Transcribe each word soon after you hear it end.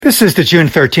This is the June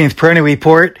 13th Peroni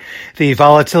Report. The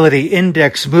volatility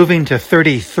index moving to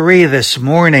 33 this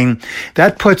morning.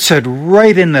 That puts it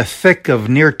right in the thick of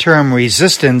near-term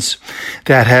resistance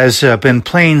that has been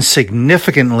playing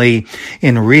significantly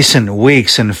in recent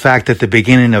weeks. In fact, at the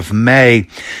beginning of May,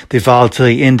 the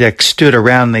volatility index stood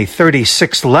around the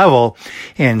 36 level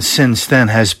and since then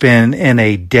has been in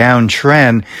a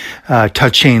downtrend,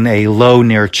 touching a low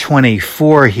near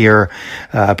 24 here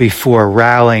before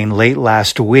rallying late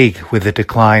last week with a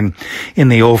decline in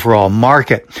the overall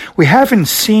market. We haven't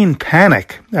seen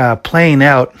panic playing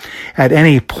out at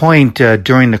any point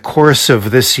during the course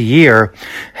of this year.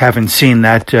 Haven't seen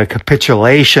that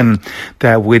capitulation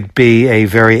that would be a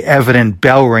very evident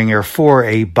bell ringer for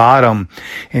a bottom.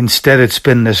 Instead, it's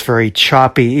been this very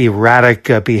choppy, erratic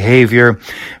behavior,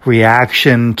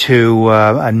 reaction to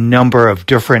a number of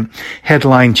different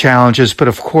headline challenges. But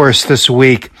of course, this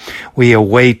week we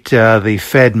await the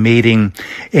Fed meeting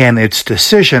and its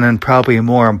decision, and probably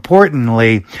more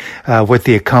importantly, what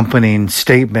the accompanying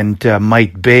statement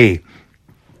might be.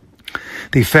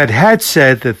 The Fed had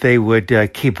said that they would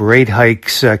keep rate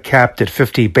hikes capped at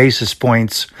 50 basis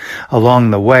points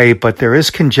along the way, but there is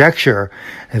conjecture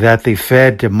that the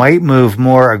Fed might move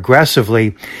more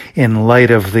aggressively in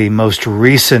light of the most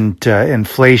recent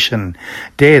inflation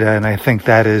data, and I think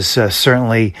that is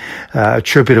certainly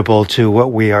attributable to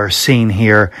what we are seeing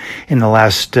here in the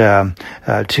last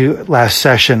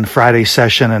session, Friday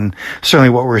session, and certainly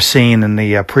what we're seeing in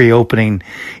the pre-opening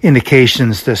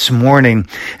indications this morning.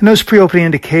 And those pre-opening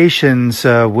indications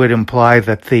would imply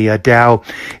that the Dow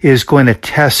is going to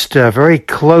test very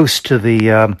close to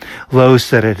the lows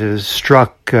that it has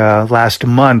struck last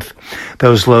month,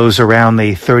 those lows around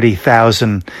the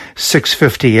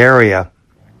 30,650 area.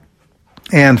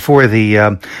 And for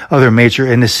the other major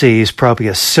indices, probably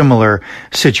a similar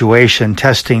situation,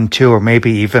 testing to or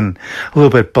maybe even a little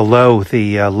bit below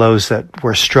the lows that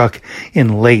were struck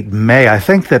in late May. I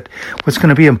think that what's going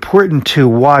to be important to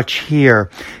watch here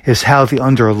is how the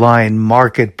underlying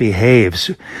market behaves.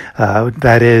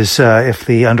 That is, if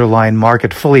the underlying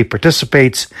market fully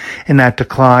participates in that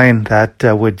decline, that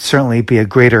would certainly be a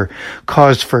greater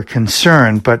cause for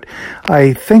concern. But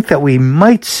I think that we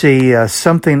might see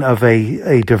something of a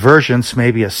divergence,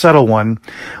 maybe a subtle one,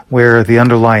 where the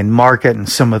underlying market and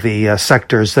some of the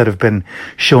sectors that have been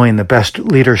showing the best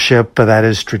leadership, that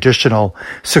is traditional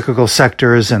cyclical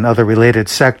sectors and other related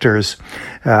sectors,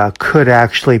 could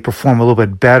actually perform a little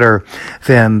bit better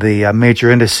than the major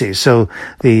indices. So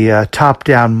the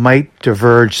top-down might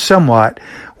diverge somewhat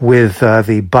with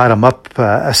the bottom-up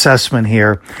assessment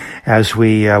here as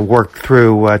we work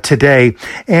through today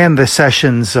and the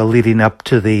sessions leading up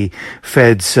to the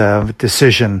Fed's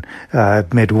decision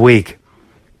midweek.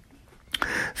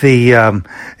 The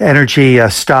energy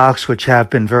stocks, which have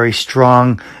been very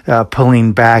strong,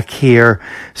 pulling back here.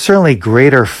 Certainly,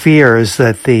 greater fears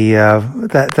that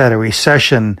that a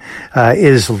recession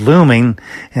is looming,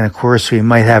 and of course, we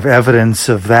might have evidence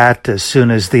of that as soon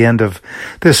as the end of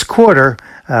this quarter.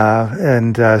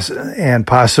 And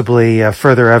possibly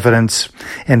further evidence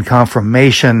and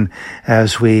confirmation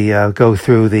as we go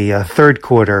through the third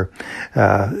quarter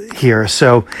here.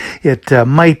 So it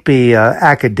might be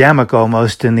academic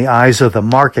almost in the eyes of the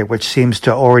market, which seems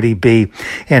to already be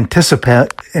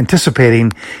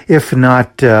anticipating, if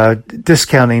not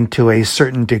discounting to a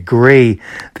certain degree,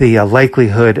 the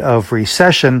likelihood of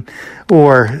recession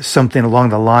or something along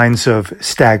the lines of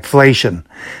stagflation.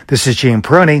 This is Gene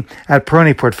Peroni at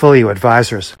Peroni Portfolio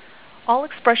Advisors. All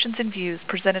expressions and views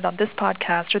presented on this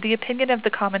podcast are the opinion of the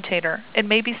commentator and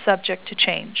may be subject to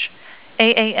change.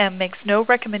 AAM makes no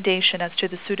recommendation as to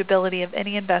the suitability of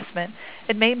any investment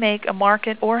and may make a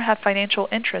market or have financial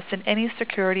interest in any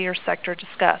security or sector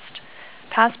discussed.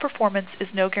 Past performance is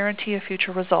no guarantee of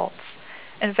future results.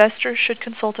 Investors should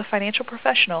consult a financial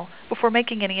professional before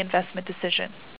making any investment decision.